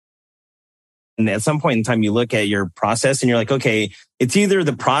at some point in time, you look at your process and you're like, okay, it's either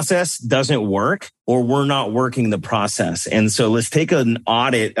the process doesn't work or we're not working the process. And so let's take an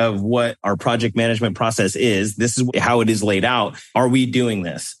audit of what our project management process is. This is how it is laid out. Are we doing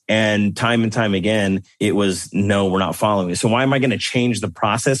this? And time again, it was, no, we're not following it. So why am I going to change the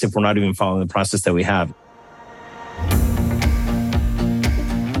process if we're not even following the process that we have?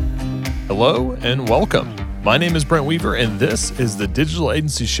 Hello and welcome. My name is Brent Weaver, and this is the Digital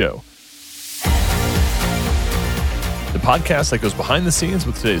Agency Show, the podcast that goes behind the scenes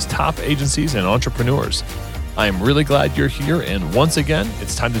with today's top agencies and entrepreneurs. I am really glad you're here, and once again,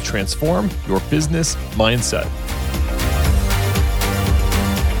 it's time to transform your business mindset.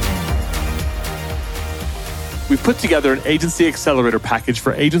 We've put together an agency accelerator package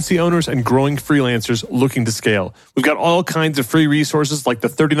for agency owners and growing freelancers looking to scale. We've got all kinds of free resources like the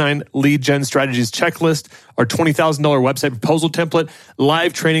 39 lead gen strategies checklist, our $20,000 website proposal template,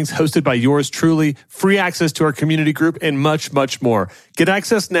 live trainings hosted by yours truly, free access to our community group, and much, much more. Get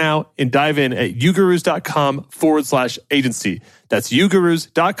access now and dive in at ugurus.com/agency. That's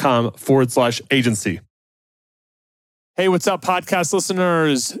ugurus.com/agency. Hey, what's up, podcast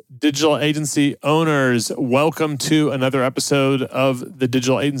listeners, digital agency owners? Welcome to another episode of the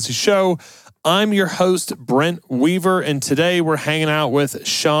Digital Agency Show. I'm your host, Brent Weaver, and today we're hanging out with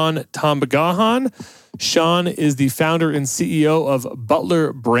Sean Tambagahan. Sean is the founder and CEO of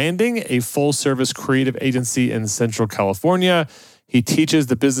Butler Branding, a full-service creative agency in Central California. He teaches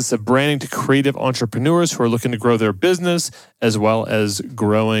the business of branding to creative entrepreneurs who are looking to grow their business, as well as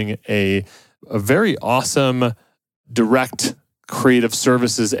growing a very awesome direct creative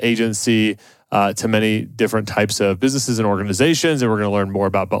services agency to many different types of businesses and organizations. And we're going to learn more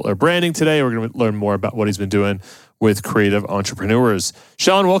about Butler Branding today. We're going to learn more about what he's been doing with creative entrepreneurs.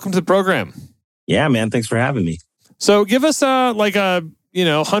 Sean, welcome to the program. Yeah, man. Thanks for having me. So give us a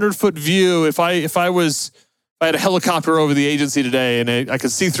 100-foot view. If I had a helicopter over the agency today and I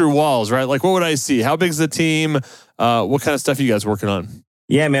could see through walls, right? Like, what would I see? How big is the team? What kind of stuff are you guys working on?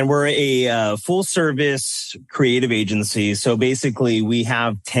 Yeah, man, we're a full service creative agency. So basically we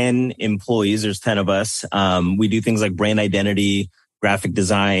have 10 employees. There's 10 of us. We do things like brand identity, graphic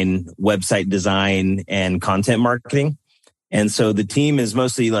design, website design, and content marketing. And so the team is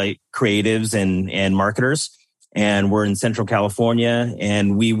mostly like creatives and marketers. And we're in Central California,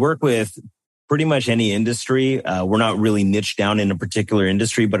 and we work with pretty much any industry. We're not really niched down in a particular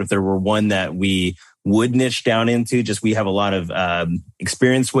industry, but if there were one that we would niche down into, just we have a lot of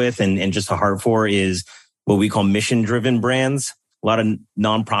experience with and just a heart for, is what we call mission-driven brands. A lot of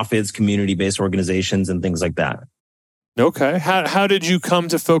nonprofits, community-based organizations, and things like that. Okay. How did you come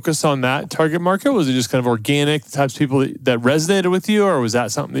to focus on that target market? Was it just kind of organic, the types of people that resonated with you, or was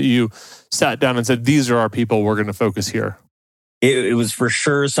that something that you sat down and said, these are our people, we're going to focus here? It was for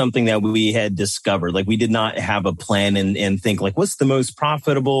sure something that we had discovered. Like, we did not have a plan and think like, what's the most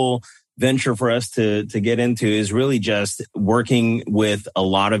profitable venture for us to get into. Is really just working with a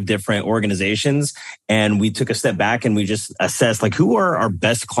lot of different organizations. And we took a step back and we just assessed like, who are our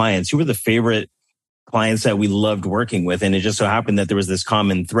best clients? Who were the favorite clients that we loved working with? And it just so happened that there was this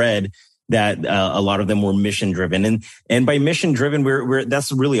common thread that a lot of them were mission driven. And by mission driven, we're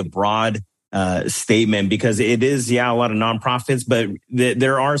that's really a broad statement, because it is, a lot of nonprofits, but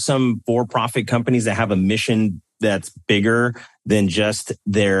there are some for-profit companies that have a mission that's bigger than just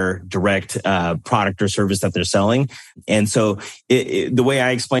their direct product or service that they're selling. And so the way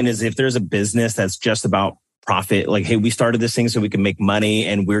I explain is, if there's a business that's just about profit, like, hey, we started this thing so we can make money,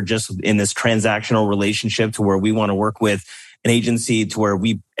 and we're just in this transactional relationship to where we want to work with an agency to where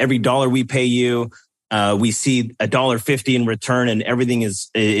every dollar we pay you, we see $1.50 in return, and everything is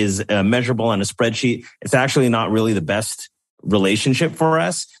measurable on a spreadsheet. It's actually not really the best relationship for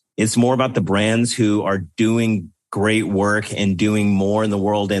us. It's more about the brands who are doing great work and doing more in the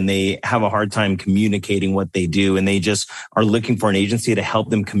world, and they have a hard time communicating what they do. And they just are looking for an agency to help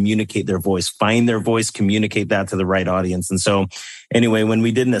them communicate their voice, find their voice, communicate that to the right audience. And so anyway, when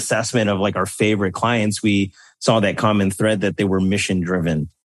we did an assessment of like our favorite clients, we saw that common thread that they were mission driven.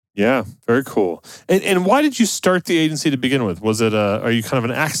 Yeah, very cool. And why did you start the agency to begin with? Was it are you kind of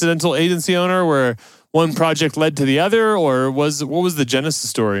an accidental agency owner where one project led to the other, or what was the genesis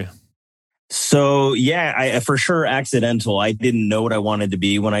story? So I for sure accidental. I didn't know what I wanted to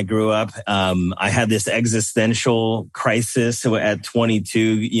be when I grew up. I had this existential crisis at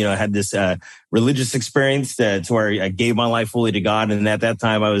 22. I had this religious experience to where I gave my life fully to God. And at that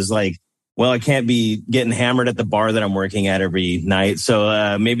time I was like, well, I can't be getting hammered at the bar that I'm working at every night.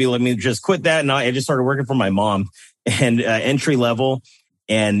 So maybe let me just quit that. And I just started working for my mom, and entry level.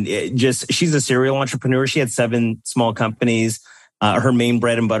 And she's a serial entrepreneur. She had 7 small companies. Her main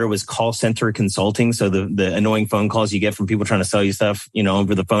bread and butter was call center consulting. So the annoying phone calls you get from people trying to sell you stuff,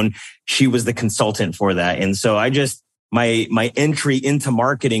 over the phone. She was the consultant for that. And so my entry into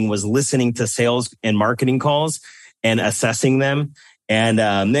marketing was listening to sales and marketing calls and assessing them. And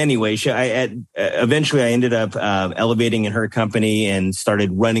anyway, eventually I ended up elevating in her company and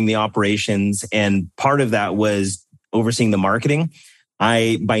started running the operations. And part of that was overseeing the marketing.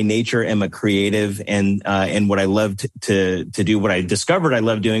 I, by nature, am a creative, and what I loved to do, what I discovered I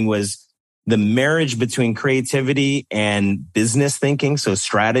loved doing was the marriage between creativity and business thinking, so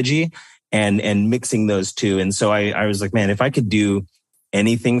strategy, and mixing those two. And so I was like, man, if I could do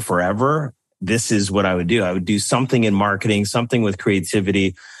anything forever, this is what I would do. I would do something in marketing, something with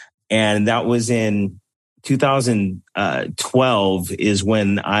creativity. And that was in 2012 is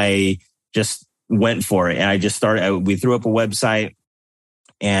when I just went for it. And I just started, we threw up a website.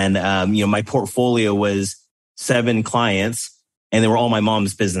 And, my portfolio was 7 clients, and they were all my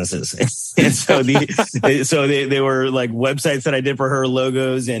mom's businesses. And so they were like websites that I did for her,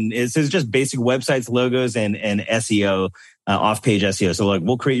 logos, and it's just basic websites, logos, and SEO, off-page SEO. So like,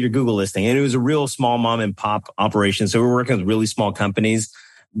 we'll create your Google listing. And it was a real small mom and pop operation. So we were working with really small companies.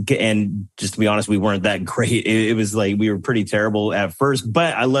 And just to be honest, we weren't that great. It was like, we were pretty terrible at first,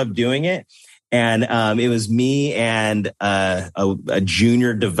 but I loved doing it. And it was me and a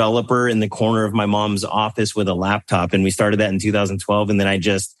junior developer in the corner of my mom's office with a laptop. And we started that in 2012. And then I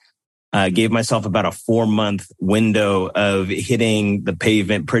just gave myself about a 4-month window of hitting the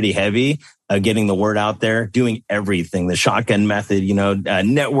pavement pretty heavy, getting the word out there, doing everything, the shotgun method,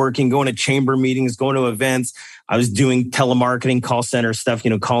 networking, going to chamber meetings, going to events. I was doing telemarketing, call center stuff,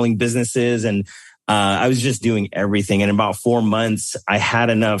 calling businesses. And I was just doing everything. And in about 4 months, I had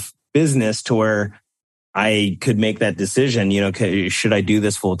enough business to where I could make that decision, should I do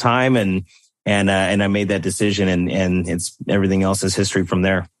this full time? And I made that decision, and it's everything else is history from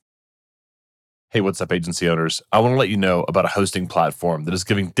there. Hey, what's up, agency owners? I want to let you know about a hosting platform that is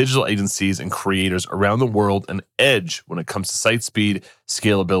giving digital agencies and creators around the world an edge when it comes to site speed,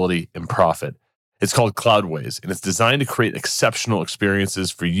 scalability, and profit. It's called Cloudways, and it's designed to create exceptional experiences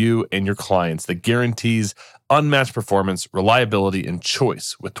for you and your clients that guarantees unmatched performance, reliability, and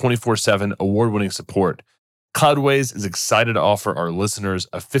choice with 24/7 award-winning support. Cloudways is excited to offer our listeners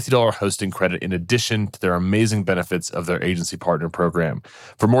a $50 hosting credit in addition to their amazing benefits of their agency partner program.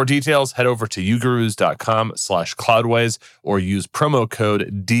 For more details, head over to ugurus.com/Cloudways or use promo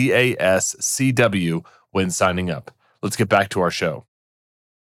code DASCW when signing up. Let's get back to our show.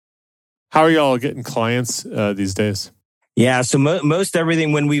 How are y'all getting clients these days? Yeah, so most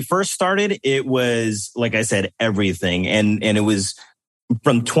everything. When we first started, it was, like I said, everything. And it was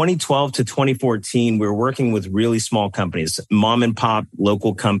from 2012 to 2014, we were working with really small companies, mom and pop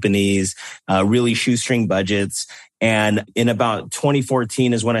local companies, really shoestring budgets. And in about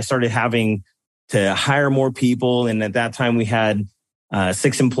 2014 is when I started having to hire more people. And at that time, we had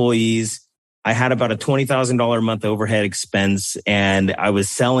 6 employees. I had about a $20,000 a month overhead expense, and I was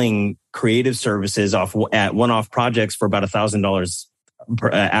selling creative services at one-off projects for about $1,000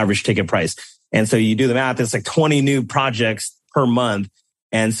 per average ticket price. And so you do the math, it's like 20 new projects per month.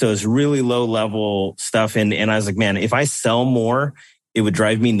 And so it's really low level stuff. And I was like, man, if I sell more, it would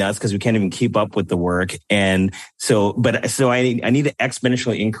drive me nuts because we can't even keep up with the work. And so I need to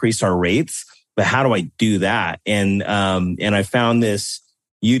exponentially increase our rates. But how do I do that? And I found this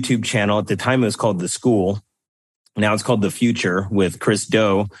YouTube channel. At the time, it was called The School. Now it's called The Future with Chris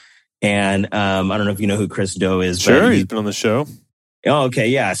Do. And I don't know if you know who Chris Do is. Sure, he's been on the show. Oh, okay,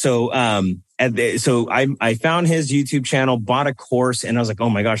 yeah. So I found his YouTube channel, bought a course, and I was like, oh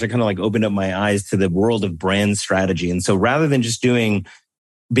my gosh, I kind of like opened up my eyes to the world of brand strategy. And so rather than just being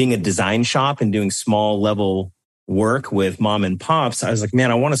a design shop and doing small level work with mom and pops, I was like, man,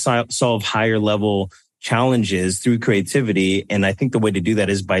 I want to solve higher level challenges through creativity. And I think the way to do that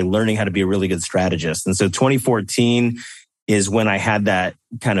is by learning how to be a really good strategist. And so 2014 is when I had that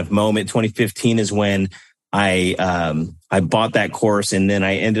kind of moment. 2015 is when I bought that course, and then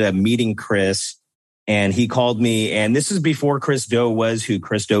I ended up meeting Chris, and he called me. And this is before Chris Do was who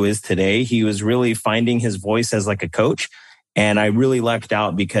Chris Do is today. He was really finding his voice as like a coach. And I really lucked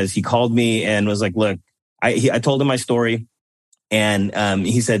out because he called me and was like, look, I told him my story. And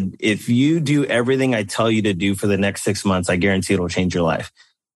he said, if you do everything I tell you to do for the next 6 months, I guarantee it'll change your life.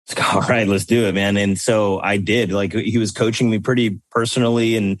 It's like, all right, let's do it, man. And so I did. Like, he was coaching me pretty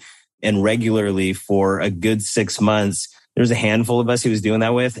personally and regularly for a good 6 months. There was a handful of us he was doing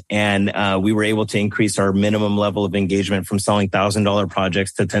that with. And we were able to increase our minimum level of engagement from selling $1,000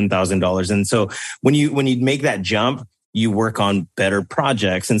 projects to $10,000. And so when you make that jump, you work on better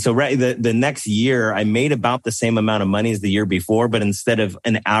projects. And so the next year, I made about the same amount of money as the year before, but instead of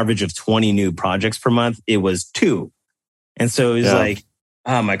an average of 20 new projects per month, it was 2. And so it was like,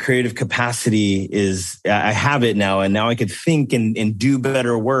 my creative capacity I have it now, and now I could think and do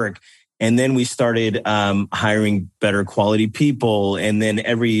better work. And then we started hiring better quality people. And then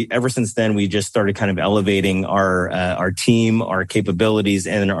ever since then, we just started kind of elevating our team, our capabilities,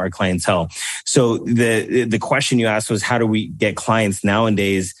 and our clientele. So the question you asked was, how do we get clients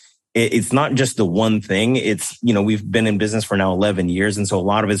nowadays? It's not just the one thing. It's, we've been in business for now 11 years. And so a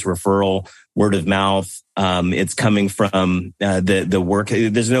lot of it's referral, word of mouth. It's coming from the work.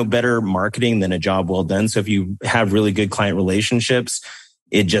 There's no better marketing than a job well done. So if you have really good client relationships,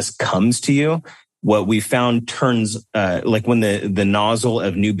 it just comes to you. What we found turns, like when the nozzle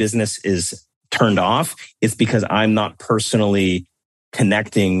of new business is turned off, it's because I'm not personally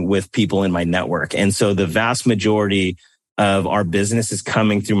connecting with people in my network. And so the vast majority of our business is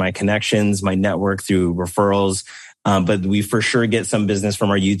coming through my connections, my network, through referrals. But we for sure get some business from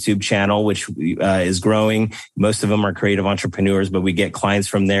our YouTube channel, which is growing. Most of them are creative entrepreneurs, but we get clients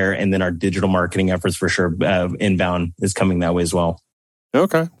from there. And then our digital marketing efforts for sure, inbound, is coming that way as well.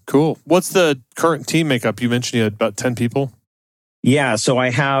 Okay, cool. What's the current team makeup? You mentioned you had about 10 people. Yeah, so I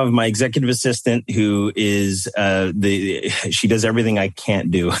have my executive assistant who is she does everything I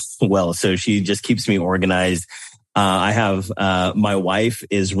can't do well. So she just keeps me organized. I have my wife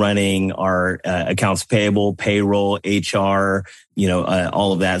is running our accounts payable, payroll, HR,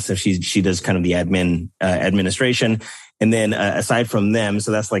 all of that. So she does kind of the administration. And then aside from them,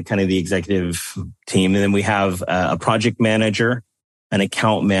 so that's like kind of the executive team. And then we have a project manager, an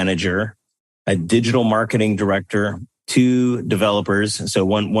account manager, a digital marketing director, 2 developers. So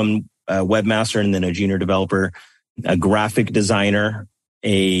one webmaster and then a junior developer, a graphic designer,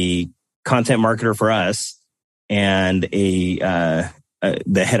 a content marketer for us, and the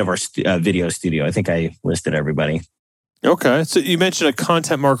head of our video studio. I think I listed everybody. Okay. So you mentioned a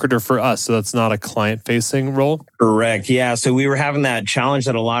content marketer for us. So that's not a client-facing role? Correct. Yeah. So we were having that challenge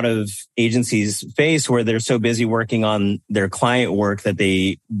that a lot of agencies face where they're so busy working on their client work that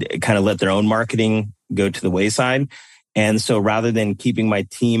they kind of let their own marketing go to the wayside. And so rather than keeping my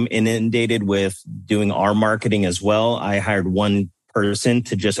team inundated with doing our marketing as well, I hired one person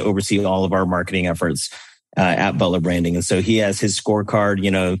to just oversee all of our marketing efforts at Butler Branding. And so he has his scorecard,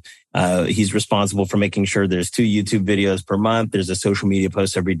 he's responsible for making sure there's 2 YouTube videos per month. There's a social media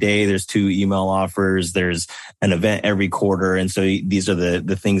post every day. There's 2 email offers. There's an event every quarter. And so these are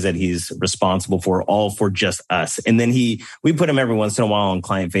the things that he's responsible for, all for just us. And then we put him every once in a while on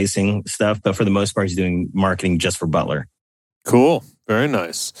client facing stuff, but for the most part, he's doing marketing just for Butler. Cool. Very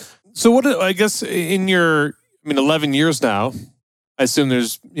nice. So I guess in 11 years now, I assume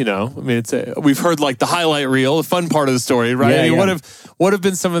there's, we've heard like the highlight reel, the fun part of the story, right? Yeah, What have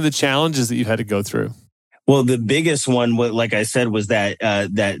been some of the challenges that you've had to go through? Well, the biggest one, like I said, was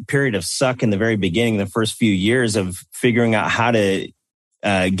that period of suck in the very beginning, the first few years of figuring out how to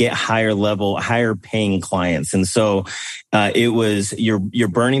get higher paying clients. And so it was you're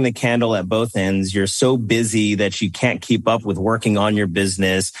burning the candle at both ends. You're so busy that you can't keep up with working on your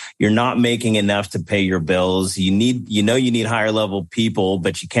business. You're not making enough to pay your bills. You need higher level people,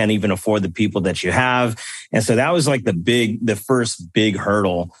 but you can't even afford the people that you have. And so that was like the first big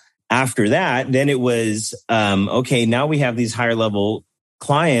hurdle. After that, then it was, okay, now we have these higher level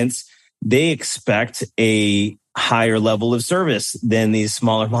clients. They expect a higher level of service than these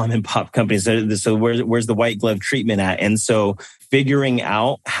smaller mom and pop companies. So where's the white glove treatment at? And so figuring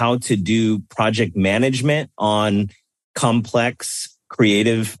out how to do project management on complex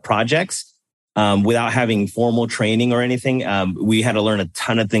creative projects without having formal training or anything, we had to learn a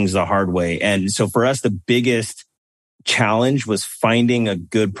ton of things the hard way. And so for us, the biggest challenge was finding a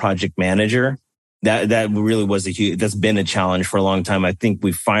good project manager. That really was that's been a challenge for a long time. I think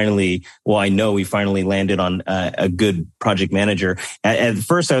I know we finally landed on a good project manager. At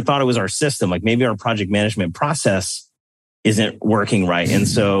first, I thought it was our system. Like maybe our project management process isn't working right. And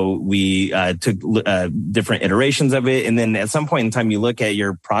so we took different iterations of it. And then at some point in time, you look at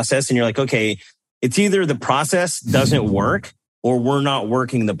your process and you're like, okay, it's either the process doesn't work or we're not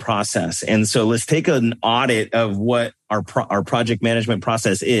working the process. And so let's take an audit of what our project management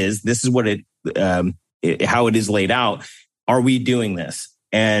process is. This is what how it is laid out. Are we doing this?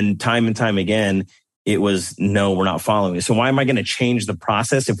 And time again, it was, no, we're not following it. So why am I going to change the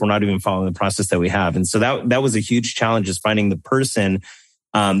process if we're not even following the process that we have? And so that was a huge challenge, is finding the person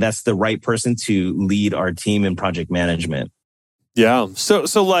that's the right person to lead our team in project management. Yeah. So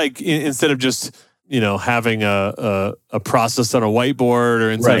like instead of just having a process on a whiteboard,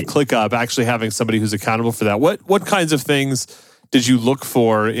 or instead of ClickUp, actually having somebody who's accountable for that. What kinds of things did you look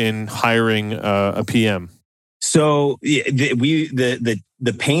for in hiring a PM? So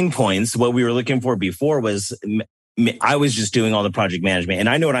the pain points, what we were looking for before was, I was just doing all the project management, and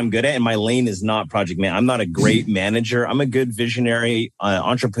I know what I'm good at, and my lane is not project management. I'm not a great manager. I'm a good visionary,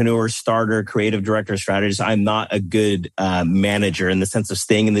 entrepreneur, starter, creative director, strategist. I'm not a good manager in the sense of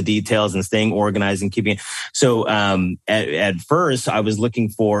staying in the details and staying organized and keeping it. So at first, I was looking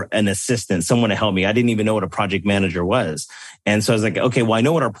for an assistant, someone to help me. I didn't even know what a project manager was. And so I was like, okay, well, I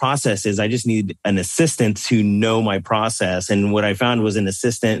know what our process is. I just need an assistant to know my process. And what I found was an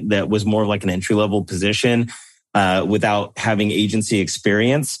assistant that was more like an entry-level position. Without having agency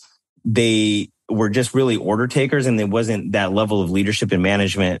experience, they were just really order takers, and there wasn't that level of leadership and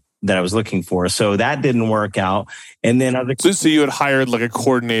management that I was looking for. So that didn't work out. And then so you had hired like a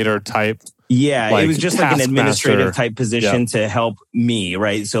coordinator type. Yeah, it was just like an administrative type position to help me,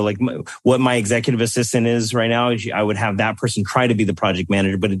 right? So like what my executive assistant is right now, I would have that person try to be the project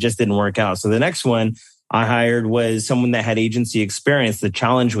manager, but it just didn't work out. So the next one I hired was someone that had agency experience. The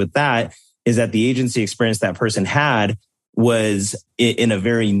challenge with that is that the agency experience that person had was in a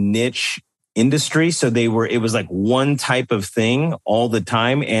very niche industry. So it was like one type of thing all the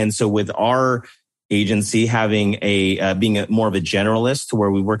time. And so with our agency having being more of a generalist,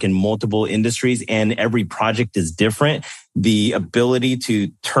 where we work in multiple industries and every project is different, the ability to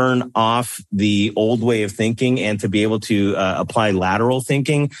turn off the old way of thinking and to be able to apply lateral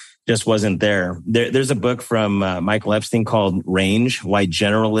thinking just wasn't there. There's a book from Michael Epstein called Range, Why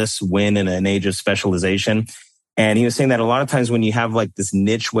Generalists Win in an Age of Specialization. And he was saying that a lot of times when you have like this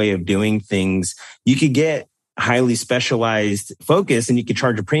niche way of doing things, you could get highly specialized focus and you could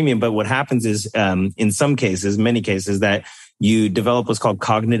charge a premium. But what happens is, in some cases, many cases, that you develop what's called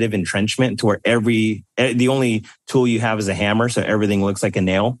cognitive entrenchment, to where the only tool you have is a hammer. So everything looks like a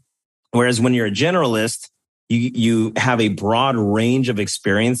nail. Whereas when you're a generalist, you have a broad range of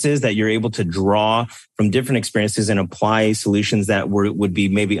experiences that you're able to draw from different experiences and apply solutions that would be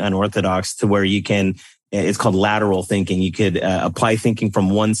maybe unorthodox, to where you can, it's called lateral thinking. You could apply thinking from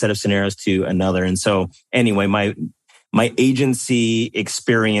one set of scenarios to another. And so anyway, my agency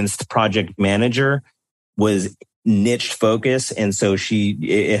experienced project manager was niche focus. And so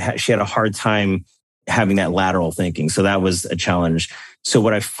she had a hard time having that lateral thinking. So that was a challenge. So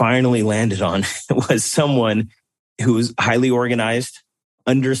what I finally landed on was someone who's highly organized,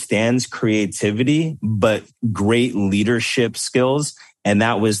 understands creativity, but great leadership skills. And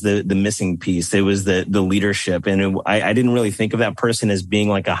that was the missing piece. It was the leadership. And I didn't really think of that person as being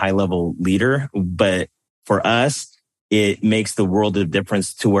like a high level leader. But for us, it makes the world of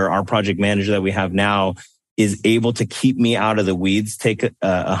difference, to where our project manager that we have now is able to keep me out of the weeds, take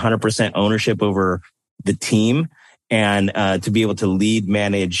 100% ownership over the team, and to be able to lead,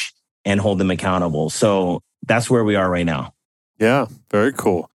 manage, and hold them accountable. So that's where we are right now. Yeah, very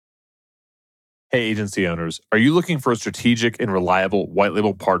cool. Hey, agency owners, are you looking for a strategic and reliable white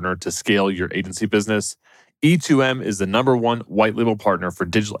label partner to scale your agency business? E2M is the #1 white label partner for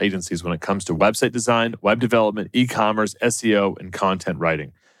digital agencies when it comes to website design, web development, e-commerce, SEO, and content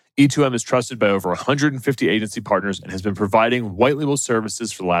writing. E2M is trusted by over 150 agency partners and has been providing white label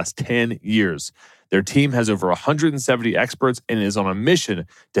services for the last 10 years. Their team has over 170 experts and is on a mission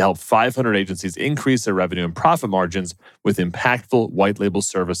to help 500 agencies increase their revenue and profit margins with impactful white label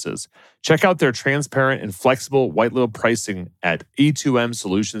services. Check out their transparent and flexible white label pricing at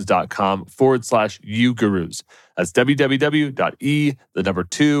e2msolutions.com/ugurus. That's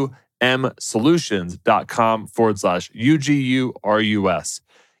www.e2msolutions.com/ugurus.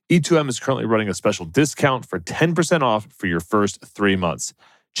 E2M is currently running a special discount for 10% off for your first 3 months.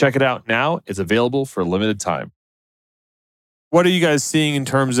 Check it out now. It's available for a limited time. What are you guys seeing in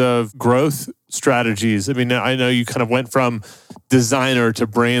terms of growth strategies? I mean, I know you kind of went from designer to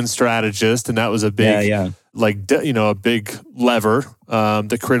brand strategist, and that was a big, a big lever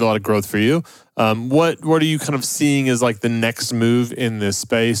that created a lot of growth for you. What are you kind of seeing as like the next move in this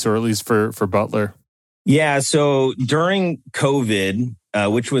space, or at least for Butler? Yeah. So during COVID,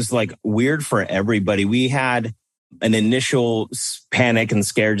 which was like weird for everybody, we had an initial panic and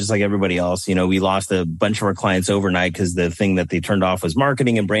scare, just like everybody else. You know, we lost a bunch of our clients overnight because the thing that they turned off was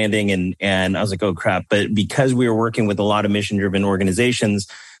marketing and branding. And I was like, oh crap. But because we were working with a lot of mission-driven organizations,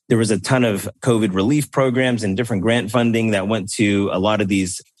 there was a ton of COVID relief programs and different grant funding that went to a lot of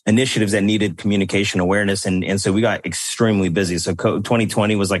these initiatives that needed communication awareness. And so we got extremely busy. So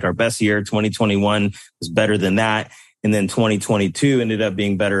 2020 was like our best year. 2021 was better than that. And then 2022 ended up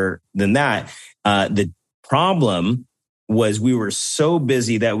being better than that. The problem was we were so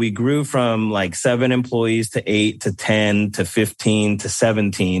busy that we grew from like 7 employees to 8 to 10 to 15 to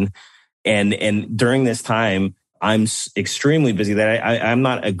 17. And during this time, I'm extremely busy that I'm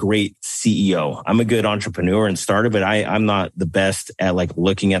not a great CEO. I'm a good entrepreneur and starter, but I'm not the best at like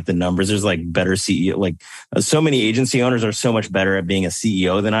looking at the numbers. There's like better CEO, like so many agency owners are so much better at being a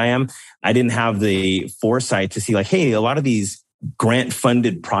CEO than I am. I didn't have the foresight to see like, hey, a lot of these grant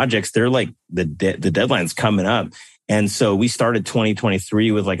funded projects, they're like the deadline's coming up. And so we started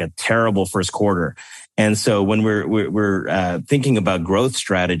 2023 with like a terrible first quarter. And so when we're thinking about growth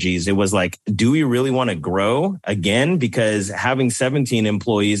strategies, it was like, do we really want to grow again? Because having 17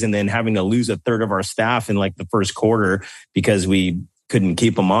 employees and then having to lose a third of our staff in like the first quarter because we couldn't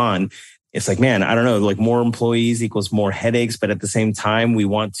keep them on, it's like, man, I don't know, like more employees equals more headaches. But at the same time, we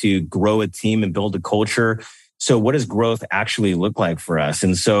want to grow a team and build a culture. So what does growth actually look like for us?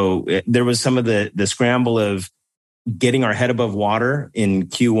 And so there was some of the scramble of getting our head above water in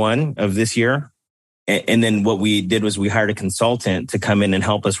Q1 of this year. And then what we did was we hired a consultant to come in and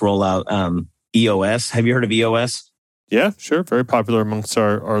help us roll out EOS. Have you heard of EOS? Yeah, sure. Very popular amongst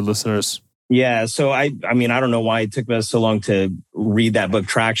our listeners. Yeah. So I mean, I don't know why it took us so long to read that book,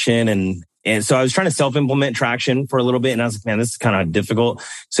 Traction. And so I was trying to self-implement Traction for a little bit. And I was like, man, this is kind of difficult.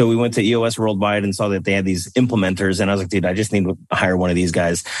 So we went to EOS Worldwide and saw that they had these implementers. And I was like, dude, I just need to hire one of these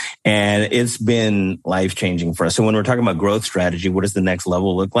guys. And it's been life-changing for us. So when we're talking about growth strategy, what does the next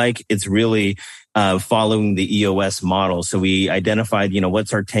level look like? It's really following the EOS model. So we identified,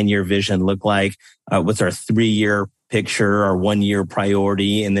 what's our 10-year vision look like? What's our 3-year picture, our 1-year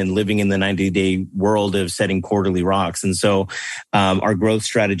priority, and then living in the 90-day world of setting quarterly rocks. And so our growth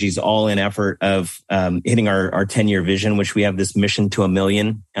strategy is all in effort of hitting our 10-year vision, which we have this mission to 1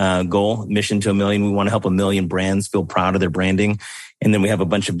 million goal, mission to 1 million. We want to help 1 million brands feel proud of their branding. And then we have a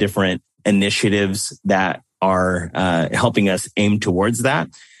bunch of different initiatives that are helping us aim towards that.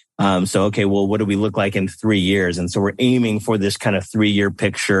 So, okay, well, what do we look like in 3 years? And so we're aiming for this kind of 3-year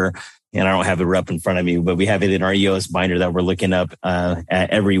picture. And I don't have it up in front of me, but we have it in our EOS binder that we're looking up at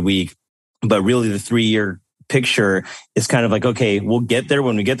every week. But really the 3-year picture is kind of like, okay, we'll get there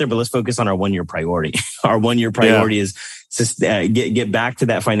when we get there, but let's focus on our 1-year priority. Our 1-year priority is just get back to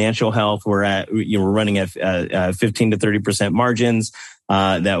that financial health. We're running at 15 to 30% margins,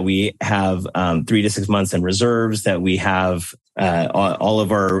 that we have 3 to 6 months in reserves, that we have all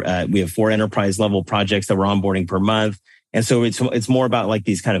of our, we have 4 enterprise level projects that we're onboarding per month. And so it's more about like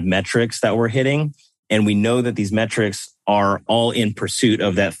these kind of metrics that we're hitting. And we know that these metrics are all in pursuit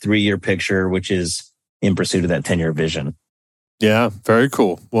of that 3-year picture, which is in pursuit of that 10-year vision. Yeah, very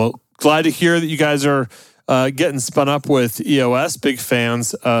cool. Well, glad to hear that you guys are getting spun up with EOS. Big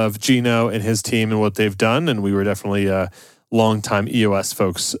fans of Gino and his team and what they've done. And we were definitely longtime EOS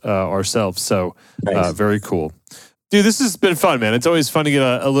folks ourselves. So nice. Very cool. Dude, this has been fun, man. It's always fun to get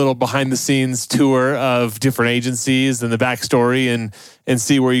a little behind-the-scenes tour of different agencies and the backstory and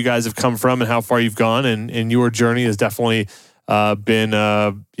see where you guys have come from and how far you've gone. And your journey has definitely been,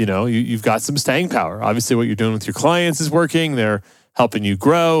 you've got some staying power. Obviously, what you're doing with your clients is working. They're helping you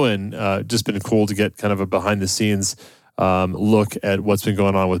grow, and just been cool to get kind of a behind-the-scenes look at what's been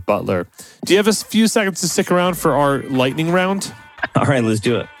going on with Butler. Do you have a few seconds to stick around for our lightning round? All right, let's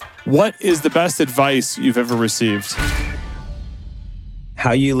do it. What is the best advice you've ever received?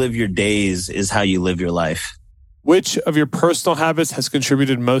 How you live your days is how you live your life. Which of your personal habits has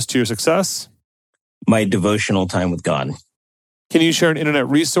contributed most to your success? My devotional time with God. Can you share an internet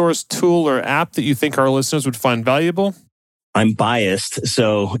resource, tool, or app that you think our listeners would find valuable? I'm biased,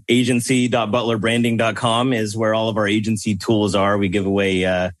 so agency.butlerbranding.com is where all of our agency tools are. We give away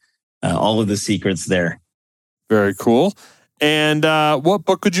all of the secrets there. Very cool. And what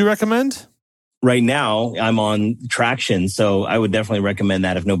book would you recommend? Right now, I'm on Traction, so I would definitely recommend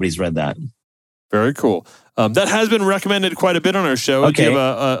that if nobody's read that. Very cool. That has been recommended quite a bit on our show. Okay. Do you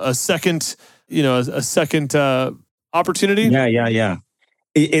have a second, opportunity? Yeah.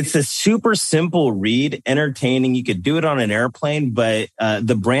 It's a super simple read, entertaining. You could do it on an airplane, but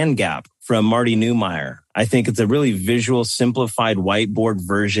The Brand Gap from Marty Neumeier. I think it's a really visual, simplified whiteboard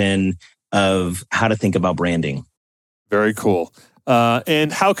version of how to think about branding. Very cool.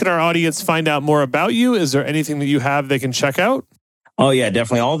 And how can our audience find out more about you? Is there anything that you have they can check out? Oh, yeah,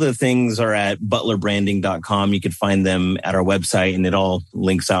 definitely. All the things are at butlerbranding.com. You can find them at our website, and it all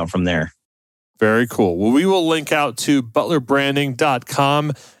links out from there. Very cool. Well, we will link out to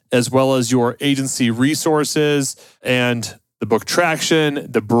butlerbranding.com as well as your agency resources and the book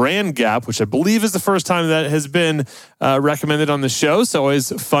Traction, The Brand Gap, which I believe is the first time that has been recommended on the show. So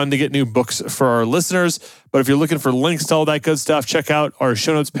always fun to get new books for our listeners. But if you're looking for links to all that good stuff, check out our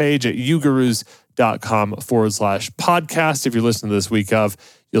show notes page at ugurus.com. yugurus.com/podcast. If you're listening to this week of,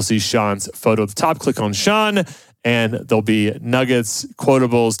 you'll see Sean's photo at the top. Click on Sean, and there'll be nuggets,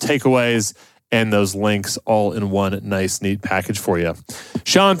 quotables, takeaways, and those links all in one nice, neat package for you.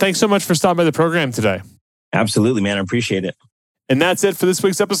 Sean, thanks so much for stopping by the program today. Absolutely, man. I appreciate it. And that's it for this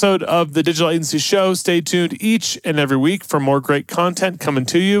week's episode of the Digital Agency Show. Stay tuned each and every week for more great content coming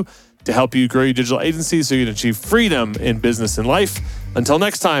to you to help you grow your digital agency so you can achieve freedom in business and life. Until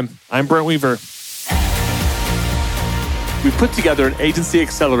next time, I'm Brent Weaver. We put together an agency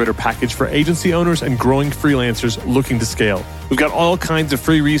accelerator package for agency owners and growing freelancers looking to scale. We've got all kinds of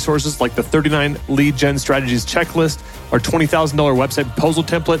free resources like the 39 lead gen strategies checklist, our $20,000 website proposal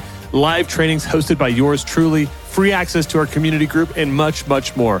template, live trainings hosted by yours truly, free access to our community group, and much,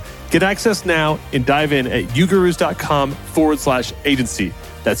 much more. Get access now and dive in at yugurus.com/agency.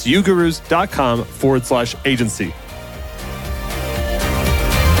 That's yugurus.com/agency.